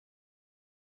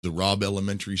The Robb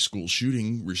Elementary School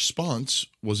shooting response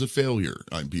was a failure.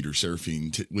 I'm Peter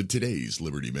Serafine with today's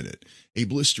Liberty Minute. A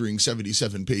blistering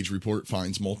 77-page report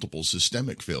finds multiple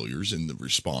systemic failures in the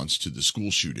response to the school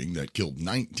shooting that killed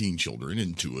 19 children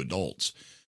and 2 adults.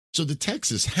 So the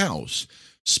Texas House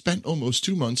spent almost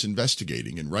 2 months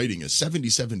investigating and writing a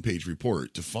 77-page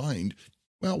report to find,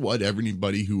 well, what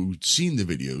everybody who'd seen the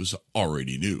videos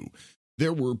already knew.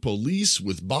 There were police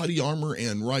with body armor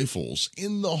and rifles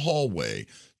in the hallway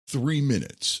 3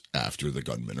 minutes after the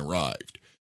gunman arrived.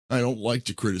 I don't like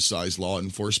to criticize law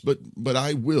enforcement, but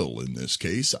I will in this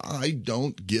case. I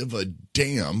don't give a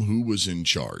damn who was in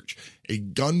charge. A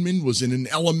gunman was in an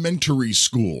elementary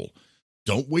school.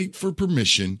 Don't wait for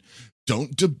permission.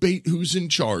 Don't debate who's in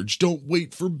charge. Don't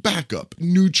wait for backup.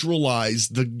 Neutralize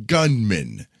the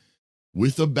gunman.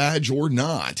 With a badge or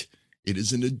not, it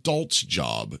is an adult's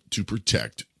job to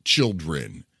protect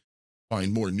children.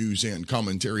 Find more news and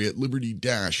commentary at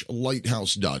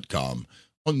liberty-lighthouse.com.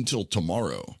 Until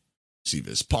tomorrow, si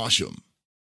vis pacem,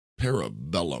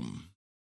 parabellum.